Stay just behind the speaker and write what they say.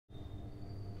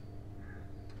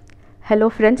Hello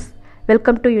friends,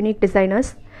 welcome to Unique Designers.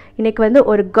 இன்னைக்கு வந்து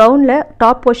ஒரு கவுன்ல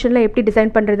டாப் போர்ஷன்ல எப்படி டிசைன்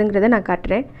பண்றதுங்கறதை நான்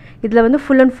காட்றேன். இதுல வந்து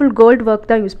full and full gold work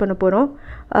தான் யூஸ் பண்ண போறோம்.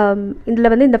 இதுல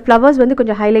வந்து இந்த flowers வந்து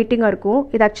கொஞ்சம் ஹைலைட்டிங்கா இருக்கும்.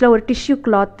 இது एक्चुअली ஒரு tissue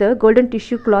cloth, golden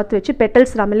tissue cloth வச்சு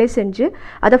petals நம்மளே செஞ்சு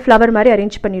அத flower மாதிரி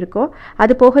அரேஞ்ச் பண்ணிருக்கோம்.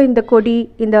 அது போக இந்த கொடி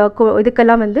இந்த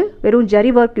இதுக்கெல்லாம் வந்து வெறும்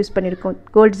ஜரி work யூஸ் பண்ணிருக்கோம்.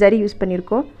 gold ஜரி யூஸ்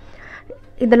பண்ணிருக்கோம்.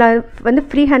 இதல வந்து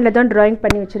ஃப்ரீ ஹேண்ட்ல தான் டிராயிங்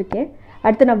பண்ணி வச்சிருக்கேன்.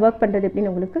 அடுத்து நான் வர்க் பண்றது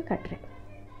எப்படின்னு உங்களுக்கு காட்றேன்.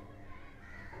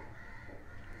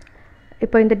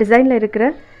 இப்போ இந்த டிசைன்ல இருக்கிற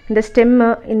இந்த ஸ்டெம்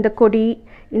இந்த கொடி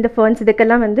இந்த ஃபர்ன்ஸ்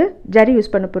இதுக்கெல்லாம் வந்து ஜரி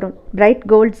யூஸ் பண்ண போறோம். பிரைட்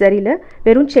கோல்ட் ஜரியில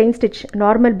வெறும் செயின் ஸ்டிட்ச்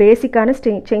நார்மல் பேசிக்கான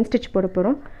செயின் ஸ்டிட்ச் போட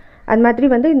போறோம். அது மாதிரி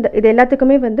வந்து இது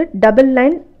எல்லாத்துக்குமே வந்து டபுள்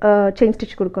லைன் செயின்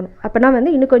ஸ்டிட்ச் கொடுக்கணும். அப்பனா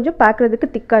வந்து இன்னும் கொஞ்சம்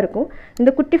பார்க்கிறதுக்கு திக்கா இருக்கும்.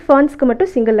 இந்த குட்டி ஃபர்ன்ஸ்க்கு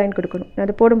மட்டும் சிங்கிள் லைன் கொடுக்கணும். நான்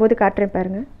அதை போடும்போது காட்றேன்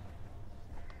பாருங்க.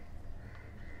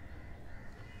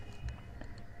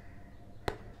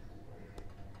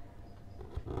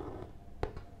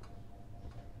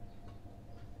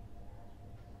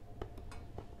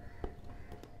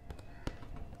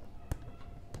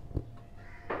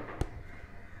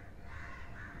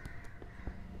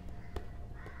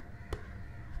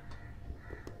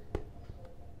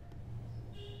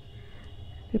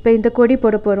 இப்போ இந்த கொடி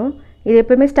போட போறோம். இது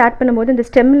எப்பவுமே ஸ்டார்ட் பண்ணும்போது இந்த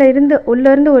ஸ்டெம்ல இருந்து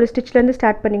உள்ள இருந்து ஒரு ஸ்டிட்ச்ல இருந்து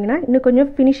ஸ்டார்ட் பண்ணீங்கனா இன்னும்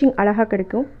கொஞ்சம் ஃபினிஷிங் அழகா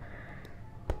கிடைக்கும்.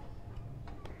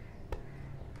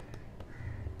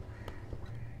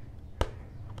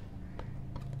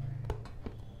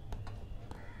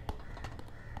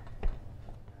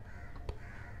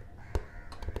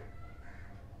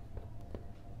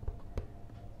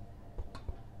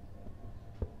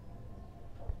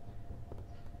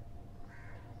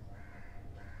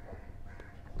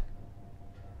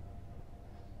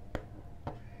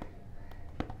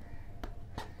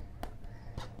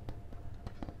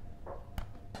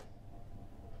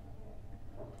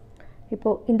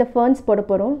 இப்போ இந்த ஃபர்ன்ஸ் போட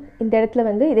போறோம். இந்த இடத்துல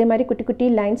வந்து இதே மாதிரி குட்டி குட்டி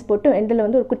லைன்ஸ் போட்டு எண்ட்ல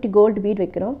வந்து ஒரு குட்டி கோல்ட் பீட்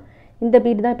வைக்கிறோம். இந்த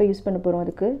பீட் தான் இப்போ யூஸ் பண்ண போறோம்.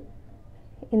 அதுக்கு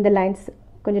இந்த லைன்ஸ்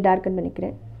கொஞ்சம் டார்க்கன்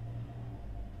பண்ணிக்கிறேன்.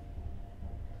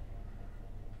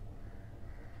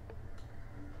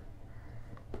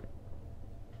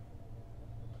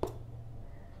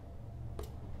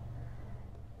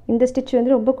 இந்த ஸ்டிட்ச்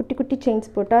வந்து ரொம்ப குட்டி குட்டி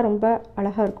செயின்ஸ் போட்டா ரொம்ப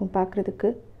அழகா இருக்கும்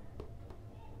பார்க்கிறதுக்கு.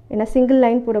 ஏன்னா சிங்கிள்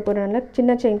லைன் போட போறனால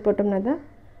சின்ன செயின் போட்டோம்னா தான்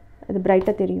அது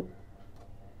பிரைட்டா தெரியும்.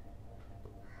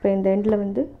 இப்போ இந்த எண்ட்ல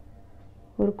வந்து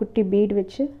ஒரு குட்டி பீட்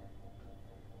வச்சு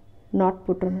நாட்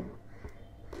போட்டுறணும்.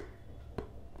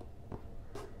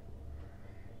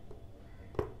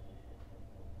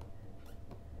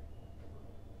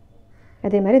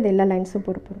 அதே மாதிரி இந்த எல்லா லைன்ஸும்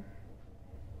போட போறோம்.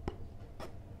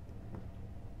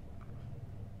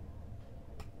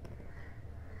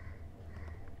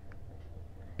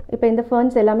 இப்போ இந்த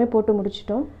ஃபர்ன்ஸ் எல்லாமே போட்டு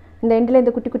முடிச்சிட்டோம். இந்த எண்ட்ல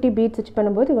இந்த குட்டி குட்டி பீட்ஸ் வச்சு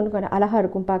பண்ணும்போது உங்களுக்கு அழகா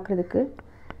இருக்கும் பார்க்கிறதுக்கு.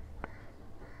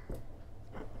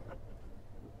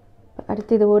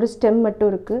 அடுத்து இது ஒரு ஸ்டெம் மட்டும்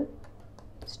இருக்கு.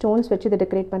 ஸ்டோன்ஸ் வச்சு இத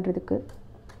டெக்கரேட் பண்றதுக்கு.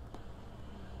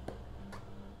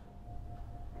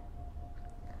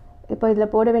 இப்போ இதல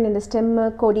போட வேண்டிய இந்த ஸ்டெம்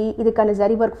கொடி இதுக்கான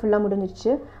ஜரி வர்க் ஃபுல்லா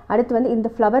முடிஞ்சிருச்சு. அடுத்து வந்து இந்த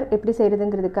ஃப்ளவர் எப்படி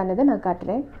செய்யறதுங்கிறதுக்கானதை நான்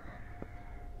காட்றேன்.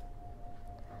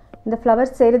 இந்த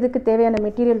ஃப்ளவர்ஸ் செய்யறதுக்கு தேவையான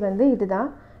மெட்டீரியல் வந்து இதுதான்.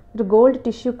 ஒரு கோல்ட்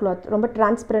டிஷ்யூ கிளாத் ரொம்ப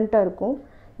டிரான்ஸ்பரண்டா இருக்கும்.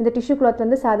 இந்த டிஷ்யூ கிளாத்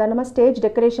வந்து சாதாரணமா ஸ்டேஜ்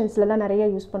டெக்கரேஷன்ஸ்லலாம் நிறைய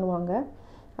யூஸ் பண்ணுவாங்க.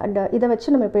 அண்ட் இத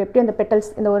வச்சு நம்ம இப்போ எப்படி அந்த பெட்டல்ஸ்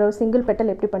இந்த ஒரு சிங்கிள்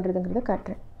பெட்டல் எப்படி பண்றதுங்கறத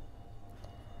காட்றேன்.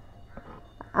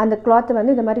 அந்த கிளாத்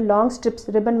வந்து இந்த மாதிரி லாங் ஸ்ட்ரிப்ஸ்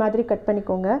ரிப்பன் மாதிரி கட்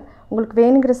பண்ணிக்கோங்க. உங்களுக்கு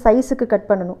வேணுங்கிற சைஸ்க்கு கட்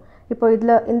பண்ணனும். இப்போ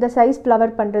இதுல இந்த சைஸ்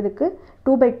ஃப்ளவர் பண்றதுக்கு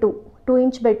 2x2 2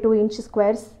 inch by 2 inch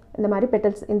squares இந்த மாதிரி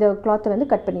பெட்டல்ஸ் இந்த கிளாத்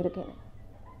வந்து கட் பண்ணிருக்கேன்.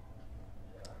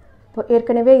 இப்போ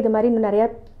ஏற்கனவே இது மாதிரி இன்னும் நிறைய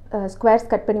ஸ்கொயர்ஸ்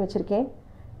கட் பண்ணி வச்சிருக்கேன்.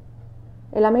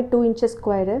 எல்லாமே 2 inch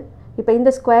ஸ்கொயர். இப்போ இந்த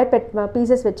ஸ்கொயர்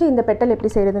பீசஸ் வச்சு இந்த பெட்டல் எப்படி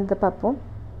செய்யறதுன்னு பாப்போம்.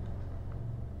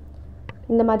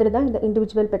 இந்த மாதிரி தான் இந்த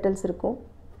இன்டிவிஜுவல் பெட்டல்ஸ் இருக்கும்.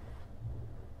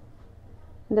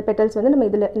 இந்த பெட்டல்ஸ் வந்து நம்ம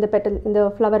இதுல இந்த பெட்டல் இந்த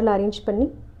ஃப்ளவர்ல அரேஞ்ச் பண்ணி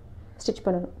ஸ்டிட்ச்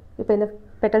பண்ணனும். இப்போ இந்த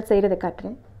பெட்டல் செய்யறதை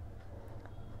காட்றேன்.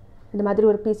 இந்த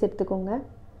மாதிரி ஒரு பீஸ் எடுத்துக்கோங்க.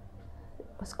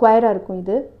 ஸ்கொயரா இருக்கும்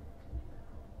இது.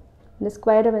 இந்த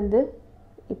ஸ்கொயரை வந்து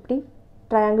இப்படி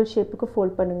ட்ரையாங்கிள் ஷேப்புக்கு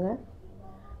ஃபோல்ட் பண்ணுங்க.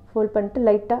 ஃபோல்ட் பண்ணிட்டு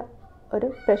லைட்டா ஒரு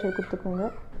பிரஷர் கொடுத்துக்கோங்க.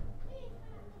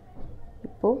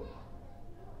 இப்போ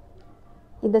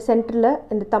இந்த சென்டர்ல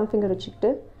இந்த தம் ஃபிங்கர்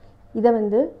வச்சிட்டு இத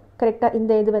வந்து கரெக்ட்டா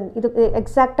இந்த இது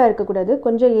எக்ஸாக்ட்டா இருக்க கூடாது.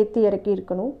 கொஞ்சம் ஏத்தி இறக்கி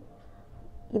இருக்கணும்.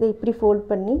 இத இப்படி ஃபோல்ட்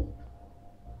பண்ணி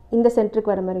இந்த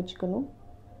சென்டருக்கு வர மாதிரி வெச்சுக்கணும்.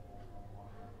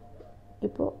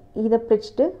 இப்போ இத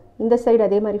பிரிச்சிட்டு இந்த சைடு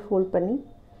அதே மாதிரி ஃபோல்ட் பண்ணி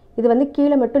இது வந்து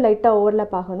கீழ மட்டும் லைட்டா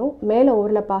ஓவர்லாப் ஆகணும். மேல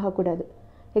ஓவர்லாப் ஆக கூடாது.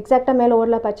 எக்ஸாக்ட்டா மேல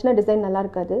ஓவர்லாப் ஆச்சுனா டிசைன் நல்லா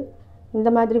இருக்காது. இந்த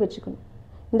மாதிரி வெச்சுக்கணும்.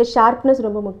 இந்த ஷார்ப்னஸ்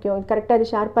ரொம்ப முக்கியம். கரெக்டாக அது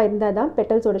ஷார்ப்பாக இருந்தால் தான்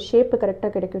பெட்டல்ஸோட ஷேப்பு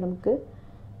கரெக்டாக கிடைக்கும் நமக்கு.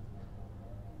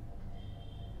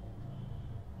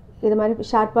 இது மாதிரி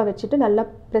ஷார்ப்பாக வச்சுட்டு நல்லா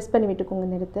ப்ரெஸ் பண்ணி விட்டுக்கோங்க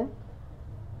இந்த இடத்த.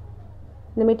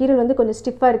 இந்த மெட்டீரியல் வந்து கொஞ்சம்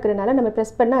ஸ்டிஃபாக இருக்கிறனால நம்ம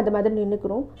ப்ரெஸ் பண்ணால் அது மாதிரி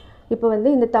நின்றுக்கிறோம். இப்போ வந்து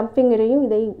இந்த தம் ஃபிங்கரையும்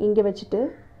இதை இங்கே வச்சுட்டு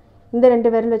இந்த 2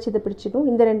 விரல் வச்சு இதை பிடிச்சிடும்,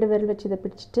 இந்த 2 விரல் வச்சு இதை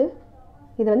பிடிச்சிட்டு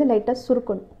இதை வந்து லைட்டாக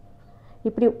சுருக்கணும்.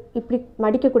 இப்படி இப்படி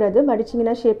மடிக்கக்கூடாது,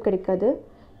 மடிச்சிங்கன்னா ஷேப் கிடைக்காது.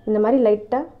 இந்த மாதிரி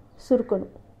லைட்டாக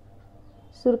சுருக்கணும்.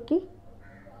 சுருக்கி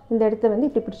இந்த இடத்த வந்து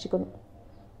இப்படி பிடிச்சிக்கணும்.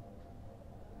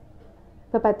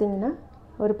 இப்போ பார்த்தீங்கன்னா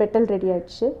ஒரு பெட்டல் ரெடி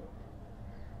ஆயிடுச்சு.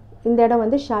 இந்த இடம்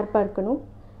வந்து ஷார்ப்பாக இருக்கணும்.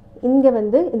 இங்கே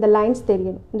வந்து இந்த லைன்ஸ்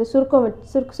தெரியணும், இந்த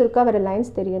சுருக்காக வர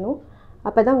லைன்ஸ் தெரியணும்.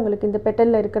 அப்போ தான் உங்களுக்கு இந்த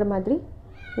பெட்டலில் இருக்கிற மாதிரி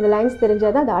இந்த லைன்ஸ்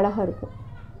தெரிஞ்சால் தான் அது அழகாக இருக்கும்.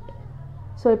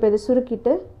 ஸோ இப்போ இதை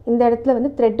சுருக்கிட்டு இந்த இடத்துல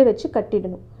வந்து த்ரெட்டு வச்சு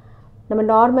கட்டிடணும். நம்ம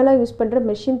நார்மலாக யூஸ் பண்ணுற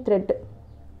மெஷின் த்ரெட்டு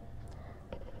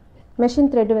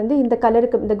வந்து இந்த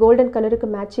கலருக்கு, இந்த கோல்டன் கலருக்கு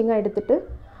மேட்சிங்காக எடுத்துகிட்டு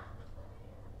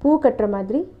பூ கட்டுற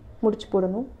மாதிரி முடிச்சு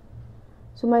போடணும்.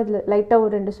 சும்மா இதில் லைட்டாக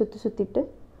ஒரு 2 சுற்று சுற்றிட்டு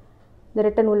இந்த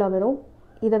ரெட்டை நூலாக வரும்.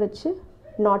 இதை வச்சு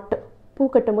நாட்டு பூ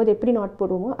கட்டும் போது எப்படி நாட்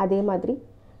போடுவோமோ அதே மாதிரி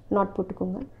நாட்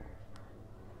போட்டுக்கோங்க.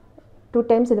 2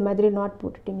 டைம்ஸ் இது மாதிரி நாட்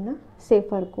போட்டுட்டிங்கன்னா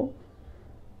சேஃபாக இருக்கும்.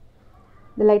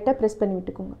 இது லைட்டாக ப்ரெஸ் பண்ணி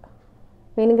விட்டுக்கோங்க.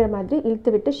 வேணுங்கிற மாதிரி இழுத்து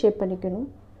விட்டு ஷேப் பண்ணிக்கணும்.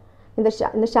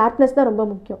 இந்த ஷார்ப்னஸ் தான் ரொம்ப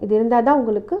முக்கியம். இது இருந்தால் தான்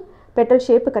உங்களுக்கு பெட்டல்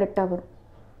ஷேப்பு கரெக்டாக வரும்.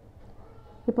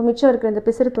 இப்போ மிச்சம் இருக்கிற இந்த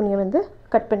பிசுறு துணியை வந்து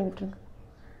கட் பண்ணி விட்டுருங்க.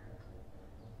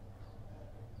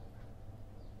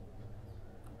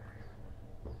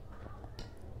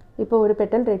 இப்போ ஒரு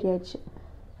பெட்டல் ரெடி ஆயிடுச்சு.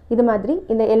 இது மாதிரி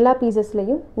இந்த எல்லா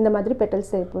பீசஸ்லையும் இந்த மாதிரி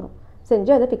பெட்டல்ஸ் செய்ய போகிறோம்.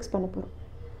 செஞ்சு அதை ஃபிக்ஸ் பண்ண போகிறோம்.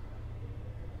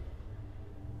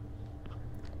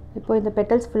 இப்போ இந்த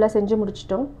பெட்டல்ஸ் ஃபுல்லாக செஞ்சு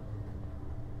முடிச்சிட்டோம்.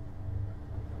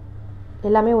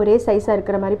 எல்லாமே ஒரே சைஸாக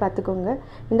இருக்கிற மாதிரி பார்த்துக்கோங்க.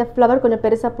 இந்த ஃப்ளவர் கொஞ்சம்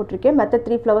பெருசாக போட்டிருக்கேன், மற்ற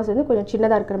 3 ஃப்ளவர்ஸ் வந்து கொஞ்சம்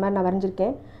சின்னதாக இருக்கிற மாதிரி நான்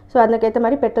வரைஞ்சிருக்கேன். ஸோ அதுக்கேற்ற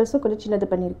மாதிரி பெட்டல்ஸும் கொஞ்சம் சின்னது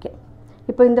பண்ணியிருக்கேன்.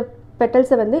 இப்போ இந்த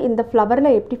பெட்டல்ஸை வந்து இந்த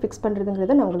ஃப்ளவரில் எப்படி ஃபிக்ஸ்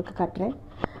பண்ணுறதுங்கிறத நான் உங்களுக்கு காட்டுறேன்.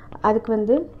 அதுக்கு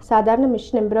வந்து சாதாரண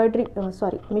மிஷின்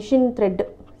த்ரெட்டு,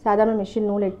 சாதாரண மிஷின்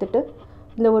நூல் எடுத்துகிட்டு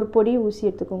இந்த ஒரு பொடி ஊசி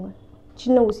எடுத்துக்கோங்க,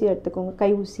 சின்ன ஊசியாக எடுத்துக்கோங்க,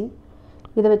 கை ஊசி.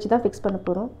 இதை வச்சு தான் ஃபிக்ஸ் பண்ண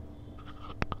போகிறோம்.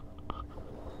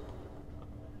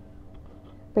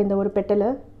 இப்போ இந்த ஒரு பெட்டலை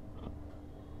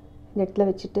இந்த இடத்துல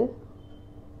வச்சுட்டு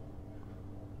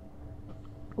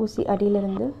ஊசி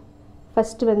அடியிலேருந்து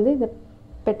ஃபஸ்ட்டு வந்து இந்த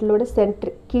பெட்டலோட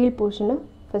சென்ட்ரு கீழ் போர்ஷனை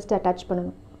ஃபஸ்ட்டு அட்டாச்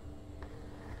பண்ணணும்.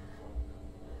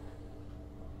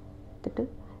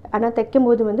 ஆனால்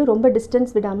தைக்கும்போது வந்து ரொம்ப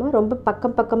டிஸ்டன்ஸ் விடாமல் ரொம்ப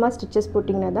பக்கமாக ஸ்டிச்சஸ்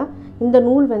போட்டிங்கன்னா தான் இந்த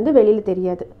நூல் வந்து வெளியில்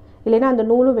தெரியாது. இல்லைன்னா அந்த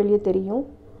நூலும் வெளியே தெரியும்.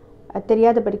 அது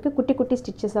தெரியாதபடிக்கு குட்டி குட்டி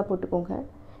ஸ்டிச்சஸாக போட்டுக்கோங்க.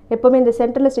 எப்போவுமே இந்த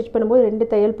சென்டரில் ஸ்டிச் பண்ணும்போது 2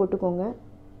 தையல் போட்டுக்கோங்க.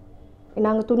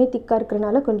 நாங்கள் துணி திக்காக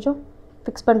இருக்கிறனால கொஞ்சம்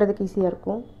ஃபிக்ஸ் பண்ணுறதுக்கு ஈஸியாக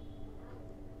இருக்கும்.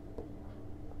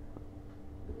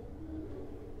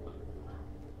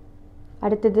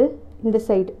 அடுத்தது இந்த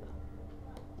சைடு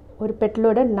ஒரு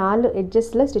பெட்டலோட 4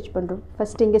 எட்ஜஸில் ஸ்டிச் பண்ணுறோம்.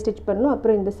 ஃபஸ்ட்டு இங்கே ஸ்டிச் பண்ணணும்,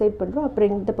 அப்புறம் இந்த சைட் பண்ணுறோம்,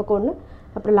 அப்புறம் இந்த பக்கம் ஒன்று,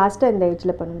 அப்புறம் லாஸ்ட்டாக இந்த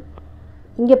எட்ஜில் பண்ணணும்.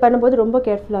 இங்கே பண்ணும்போது ரொம்ப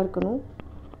கேர்ஃபுல்லாக இருக்கணும்.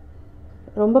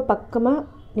 ரொம்ப பக்கமாக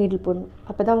நீடில் போடணும்.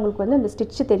 அப்போ தான் உங்களுக்கு வந்து அந்த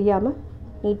ஸ்டிச்சு தெரியாமல்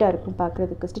நீட்டாக இருக்கும்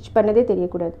பார்க்குறதுக்கு. ஸ்டிச் பண்ணதே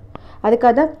தெரியக்கூடாது.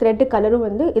 அதுக்காக தான் த்ரெட்டு கலரும்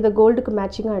வந்து இதை கோல்டுக்கு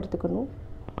மேட்சிங்காக எடுத்துக்கணும்.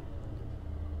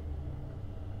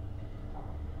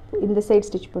 இந்த சைட்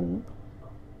ஸ்டிச் பண்ணணும்.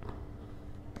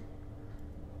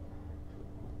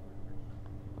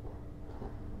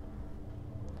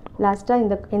 லாஸ்ட்டாக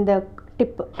இந்த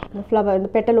டிப்பு, இந்த ஃப்ளவர், இந்த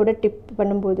பெட்டலோட டிப்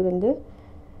பண்ணும்போது வந்து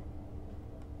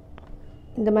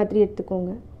இந்த மாதிரி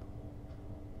எடுத்துக்கோங்க.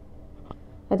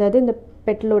 அதாவது இந்த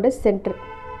பெட்டலோட சென்டர்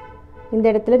இந்த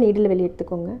இடத்துல நீடில் வெளியே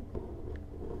எடுத்துக்கோங்க.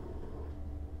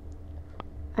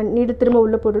 நீடில் திரும்ப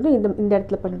உள்ளே போடுறது இந்த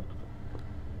இடத்துல பண்ணணும்.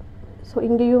 ஸோ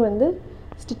இங்கேயும் வந்து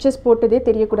ஸ்டிச்சஸ் போட்டதே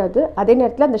தெரியக்கூடாது. அதே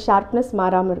நேரத்தில் அந்த ஷார்ப்னஸ்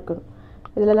மாறாமல் இருக்கணும்.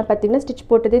 இதிலலாம் பார்த்திங்கன்னா ஸ்டிச்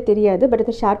போட்டதே தெரியாது, பட்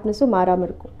இந்த ஷார்ப்னஸும் மாறாமல்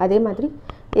இருக்கும். அதே மாதிரி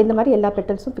இந்த மாதிரி எல்லா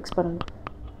பெட்டல்ஸும் ஃபிக்ஸ் பண்ணணும்.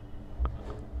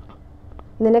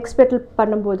 இந்த நெக்ஸ்ட் பெட்டல்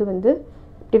பண்ணும்போது வந்து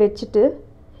இப்படி வச்சுட்டு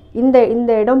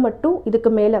இந்த இடம் மட்டும் இதுக்கு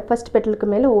மேலே ஃபஸ்ட் பெட்டலுக்கு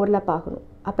மேலே ஓவர்லாப் ஆகணும்.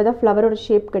 அப்போ தான் ஃப்ளவரோட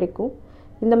ஷேப் கிடைக்கும்.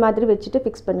 இந்த மாதிரி வச்சுட்டு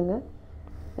ஃபிக்ஸ் பண்ணுங்கள்.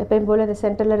 எப்பயும் போல் அந்த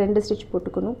சென்டரில் 2 ஸ்டிச்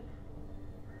போட்டுக்கணும்.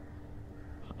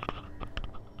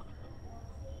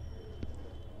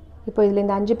 இப்போ இதில்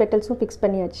இந்த 5 பெட்டல்ஸும் ஃபிக்ஸ்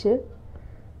பண்ணியாச்சு.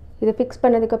 இதை ஃபிக்ஸ்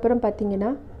பண்ணதுக்கப்புறம்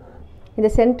பார்த்திங்கன்னா இந்த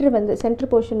சென்ட்ரு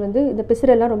போர்ஷன் வந்து இந்த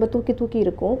பிசுரெல்லாம் ரொம்ப தூக்கி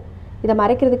இருக்கும். இதை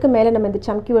மறைக்கிறதுக்கு மேலே நம்ம இந்த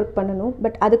சம்கி ஒர்க் பண்ணணும்.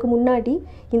 பட் அதுக்கு முன்னாடி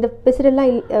இந்த பிசுரெல்லாம்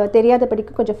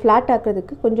தெரியாதபடிக்கு கொஞ்சம் ஃப்ளாட்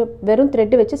ஆக்குறதுக்கு கொஞ்சம் வெறும்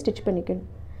த்ரெட்டு வச்சு ஸ்டிச் பண்ணிக்கணும்.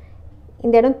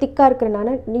 இந்த இடம் திக்காக இருக்கிறனால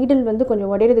நீடில் வந்து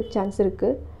கொஞ்சம் உடையிறதுக்கு சான்ஸ்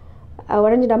இருக்குது.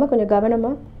 உடஞ்சிடாமல் கொஞ்சம்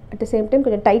கவனமாக அட் த சேம் டைம்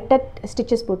கொஞ்சம் டைட்டாக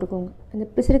ஸ்டிச்சஸ் போட்டுக்கோங்க. அந்த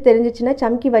பிசுறு தெரிஞ்சிச்சுன்னா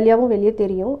சம்கி வழியாகவும் வெளியே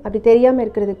தெரியும். அப்படி தெரியாமல்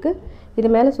இருக்கிறதுக்கு இது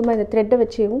மேலே சும்மா இந்த த்ரெட்டை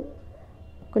வச்சேவும்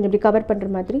கொஞ்சம் இப்படி கவர் பண்ணுற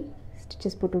மாதிரி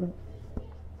ஸ்டிச்சஸ் போட்டுவிடுங்க.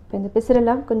 இப்போ இந்த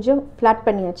பிசுரெல்லாம் கொஞ்சம் ஃப்ளாட்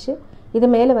பண்ணியாச்சு. இது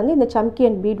மேலே வந்து இந்த சம்கி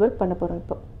அண்ட் பீட் ஒர்க் பண்ண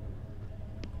போகிறோம்.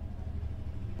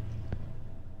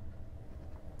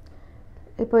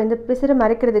 இப்போ இந்த பிசுரை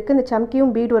மறைக்கிறதுக்கு இந்த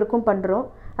சம்கியும் பீட் ஒர்க்கும் பண்ணுறோம்.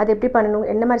 அது எப்படி பண்ணணும்,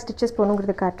 என்ன மாதிரி ஸ்டிச்சஸ்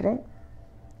போகணுங்கிறத காட்டுறேன்.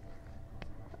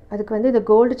 அதுக்கு வந்து இந்த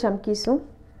கோல்டு சம்கீஸும்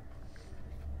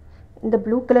இந்த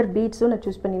ப்ளூ கலர் பீட்ஸும் நான்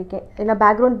சூஸ் பண்ணியிருக்கேன். ஏன்னா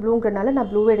பேக்ரவுண்ட் ப்ளூங்கிறனால நான்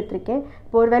ப்ளூவே எடுத்திருக்கேன்.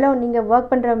 இப்போ ஒரு வேளை நீங்கள் ஒர்க்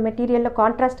பண்ணுற மெட்டீரியலில்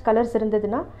கான்ட்ராஸ்ட் கலர்ஸ்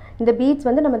இருந்ததுன்னா இந்த பீட்ஸ்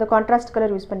வந்து நம்ம இந்த கான்ட்ராஸ்ட்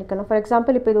கலர் யூஸ் பண்ணிக்கலாம். ஃபார்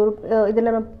எக்ஸாம்பிள் இப்போ இது ஒரு இதில்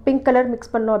நம்ம பிங்க் கலர்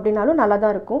மிக்ஸ் பண்ணோம் அப்படின்னாலும் நல்லா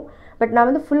தான் இருக்கும். பட் நான்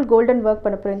வந்து ஃபுல் கோல்டன் ஒர்க்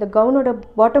பண்ண போகிறேன். இந்த கவுனோட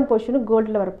பாட்டம் போர்ஷனும்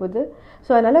கோல்டில் வரப்போகுது.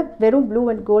 ஸோ அதனால் வெறும் blue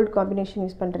and gold combination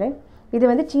use பண்ணுறேன். இது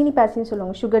வந்து சீனி பேசின்னு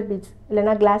சொல்லுவாங்க, சுகர் பீட்ஸ்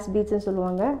இல்லைனா கிளாஸ் பீட்ஸ்ன்னு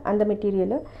சொல்லுவாங்க அந்த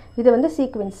மெட்டீரியல். இது வந்து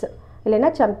சீக்வென்ஸ் இல்லைனா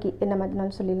சம்கி என்ன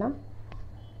மாதிரினாலும் சொல்லிடலாம்.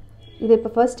 இதை இப்போ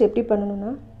ஃபர்ஸ்ட் எப்படி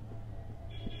பண்ணணும்னா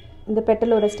இந்த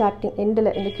பெட்டலோட ஸ்டார்டிங் எண்டில்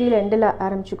இந்த கீழே எண்டில்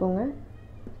ஆரம்பிச்சுக்கோங்க.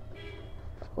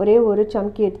 ஒரே ஒரு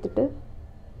சம்கி எடுத்துகிட்டு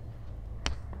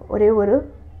ஒரே ஒரு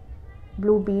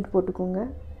ப்ளூ பீட் போட்டுக்கோங்க.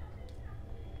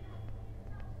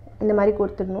 இந்த மாதிரி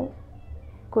கொடுத்துடணும்.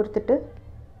 கொடுத்துட்டு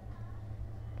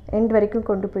எண்ட் வரைக்கும்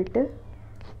கொண்டு போயிட்டு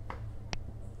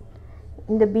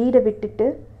இந்த பீடை விட்டுட்டு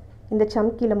இந்த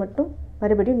சம்கியில் மட்டும்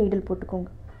மறுபடியும் நீடில் போட்டுக்கோங்க.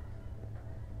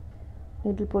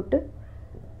 நீடில் போட்டு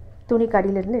துணி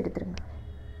கடியிலிருந்து எடுத்துருங்க.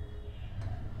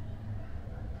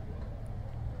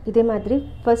 இதே மாதிரி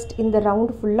ஃபர்ஸ்ட் இந்த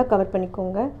ரவுண்டு ஃபுல்லாக கவர்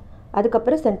பண்ணிக்கோங்க.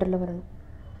 அதுக்கப்புறம் சென்டரில் வரணும்.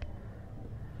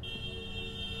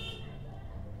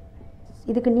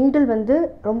 இதுக்கு நீடில் வந்து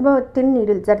ரொம்ப தின்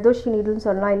நீடில், ஜர்தோஷி நீடில்னு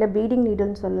சொல்லலாம், இல்லை பீடிங்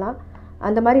நீடில்னு சொல்லலாம்.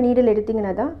 அந்த மாதிரி நீடில்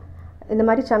எடுத்திங்கன்னா தான் இந்த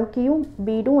மாதிரி சம்கியும்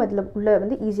பீடும் அதில் உள்ளே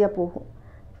வந்து ஈஸியாக போகும்.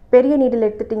 பெரிய நீடில்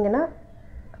எடுத்துட்டிங்கன்னா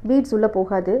பீட்ஸ் உள்ளே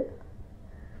போகாது.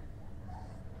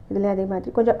 இதில் அதே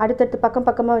மாதிரி கொஞ்சம் அடுத்தடுத்து பக்கம்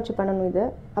பக்கமாக வச்சு பண்ணணும். இது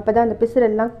அப்போ தான் அந்த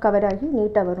பிசுரெல்லாம் கவர் ஆகி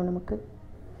நீட்டாக வரும் நமக்கு.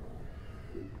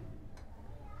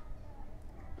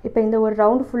 இப்போ இந்த ஒரு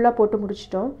ரவுண்டு ஃபுல்லாக போட்டு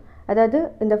முடிச்சிட்டோம். அதாவது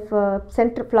இந்த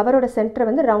சென்டர் ஃப்ளவரோட சென்டரை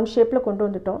வந்து ரவுண்ட் ஷேப்பில் கொண்டு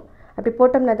வந்துட்டோம். அப்படி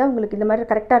போட்டோம்னா தான் உங்களுக்கு இந்த மாதிரி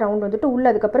கரெக்டாக ரவுண்ட் வந்துட்டு உள்ளே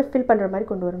அதுக்கப்புறம் ஃபில் பண்ணுற மாதிரி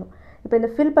கொண்டு வரணும். இப்போ இந்த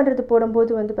ஃபில் பண்ணுறது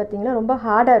போடும்போது வந்து பார்த்திங்கன்னா ரொம்ப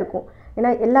ஹார்டாக இருக்கும்.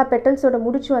 ஏன்னா எல்லா பெட்டல்ஸோட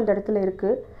முடிச்சும் அந்த இடத்துல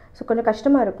இருக்குது. ஸோ கொஞ்சம்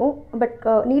கஷ்டமாக இருக்கும். பட்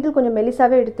நீடில் கொஞ்சம்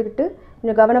மெலிசாகவே எடுத்துக்கிட்டு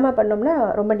கொஞ்சம் கவனமாக பண்ணோம்னா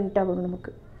ரொம்ப நீட்டாக வரும்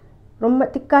நமக்கு. ரொம்ப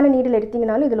திக்கான நீடில்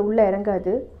எடுத்திங்கனாலும் இதில் உள்ளே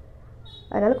இறங்காது.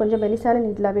 அதனால் கொஞ்சம் மெலிசான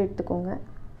நீடிலாகவே எடுத்துக்கோங்க.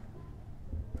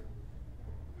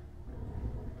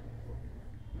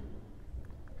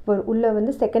 இப்போ உள்ளே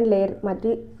வந்து செகண்ட் லேயர்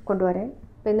மாதிரி கொண்டு வரேன்.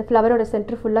 இப்போ இந்த ஃப்ளவரோட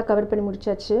சென்டர் ஃபுல்லாக கவர் பண்ணி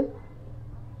முடிச்சாச்சு.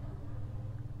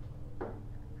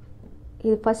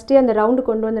 இது ஃபஸ்ட்டே அந்த ரவுண்டு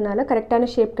கொண்டு வந்தனால கரெக்டான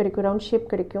ஷேப் கிடைக்கும், ரவுண்ட்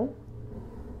ஷேப் கிடைக்கும்.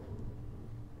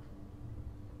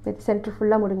 இது சென்டர்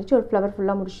ஃபுல்லாக முடிஞ்சிச்சு. ஒரு ஃப்ளவர்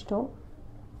ஃபுல்லாக முடிச்சிட்டோம்.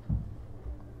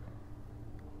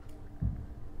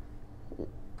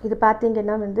 இது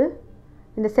பார்த்திங்கன்னா வந்து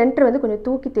இந்த சென்டர் வந்து கொஞ்சம்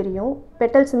தூக்கி தெரியும்.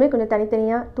 பெட்டல்ஸுமே கொஞ்சம்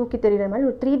தனித்தனியாக தூக்கி தெரிகிற மாதிரி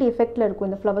ஒரு 3D எஃபெக்டில் இருக்கும்.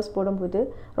 இந்த ஃப்ளவர்ஸ் போடும்போது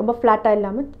ரொம்ப ஃப்ளாட்டாக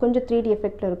இல்லாமல் கொஞ்சம் 3D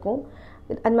எஃபெக்டில் இருக்கும்.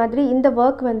 அது மாதிரி இந்த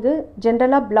ஒர்க் வந்து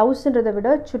ஜென்ரலாக ப்ளவுஸுன்றதை விட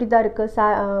சுடிதாருக்கு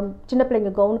சின்ன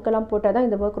பிள்ளைங்க கவுனுக்கெல்லாம் போட்டால் தான்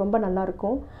இந்த ஒர்க் ரொம்ப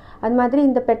நல்லாயிருக்கும். அது மாதிரி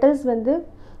இந்த பெட்டல்ஸ் வந்து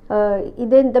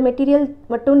இந்த மெட்டீரியல்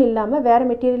மட்டும் இல்லாமல் வேறு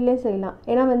மெட்டீரியல்லையும் செய்யலாம்.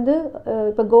 ஏன்னா வந்து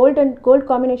இப்போ கோல்டு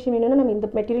காம்பினேஷன் வேணும்னா நம்ம இந்த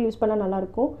மெட்டீரியல் யூஸ் பண்ணால்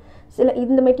நல்லாயிருக்கும்.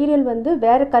 இந்த மெட்டீரியல் வந்து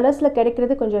வேறு கலர்ஸில்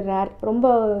கிடைக்கிறது கொஞ்சம் ரேர், ரொம்ப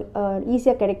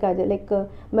ஈஸியாக கிடைக்காது. லைக்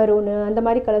மெரூனு அந்த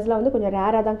மாதிரி கலர்ஸ்லாம் வந்து கொஞ்சம்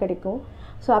ரேராக தான் கிடைக்கும்.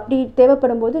 ஸோ அப்படி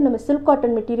தேவைப்படும் போது நம்ம சில்க்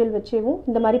காட்டன் மெட்டீரியல் வச்சேவும்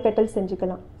இந்த மாதிரி பெட்டல்ஸ்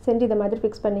செஞ்சுக்கலாம். செஞ்சு இந்த மாதிரி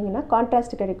ஃபிக்ஸ் பண்ணிங்கன்னா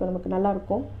கான்ட்ராஸ்ட் கிடைக்கும், நமக்கு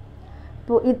நல்லாயிருக்கும்.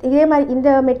 இப்போது இதே மாதிரி இந்த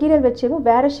மெட்டீரியல் வச்சேவும்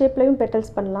வேறு ஷேப்லையும்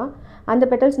பெட்டல்ஸ் பண்ணலாம். அந்த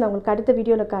பெட்டல்ஸ் நான் உங்களுக்கு அடுத்த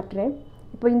வீடியோவில் காட்டுறேன்.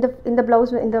 இப்போ இந்த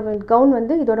ப்ளவுஸ் இந்த கவுன்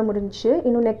வந்து இதோட முடிஞ்சிச்சு.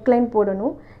 இன்னும் நெக்லைன்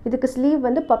போடணும். இதுக்கு ஸ்லீவ்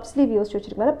வந்து பப் ஸ்லீவ் யோசிச்சு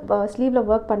வச்சுருக்கனால ஸ்லீவில்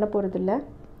ஒர்க் பண்ண போகிறதில்ல.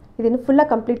 இது இன்னும் ஃபுல்லாக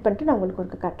கம்ப்ளீட் பண்ணிட்டு நான் உங்களுக்கு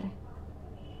ஒர்க்கு காட்டுறேன்.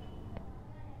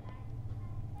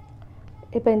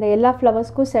 இப்போ இந்த எல்லா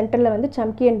ஃப்ளவர்ஸ்க்கும் சென்டரில் வந்து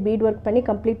சம்கி அண்ட் பீட் ஒர்க் பண்ணி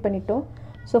கம்ப்ளீட் பண்ணிட்டோம்.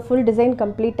 ஸோ ஃபுல் டிசைன்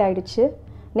கம்ப்ளீட் ஆகிடுச்சு.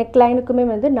 நெக் லைனுக்குமே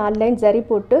வந்து 4 லைன் ஜரி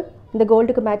போட்டு இந்த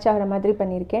கோல்டுக்கு மேட்ச் ஆகிற மாதிரி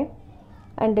பண்ணியிருக்கேன்.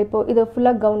 அண்ட் இப்போது இது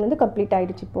ஃபுல்லாக கவுன் வந்து கம்ப்ளீட்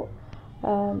ஆகிடுச்சு. இப்போது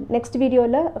நெக்ஸ்ட்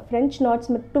வீடியோவில் ஃப்ரெஞ்ச்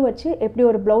நாட்ஸ் மட்டும் வச்சு எப்படி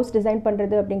ஒரு ப்ளவுஸ் டிசைன்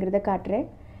பண்ணுறது அப்படிங்கிறத காட்டுறேன்.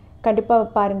 கண்டிப்பாக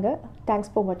பாருங்கள்.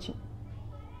 தேங்க்ஸ் ஃபார் வாட்சிங்.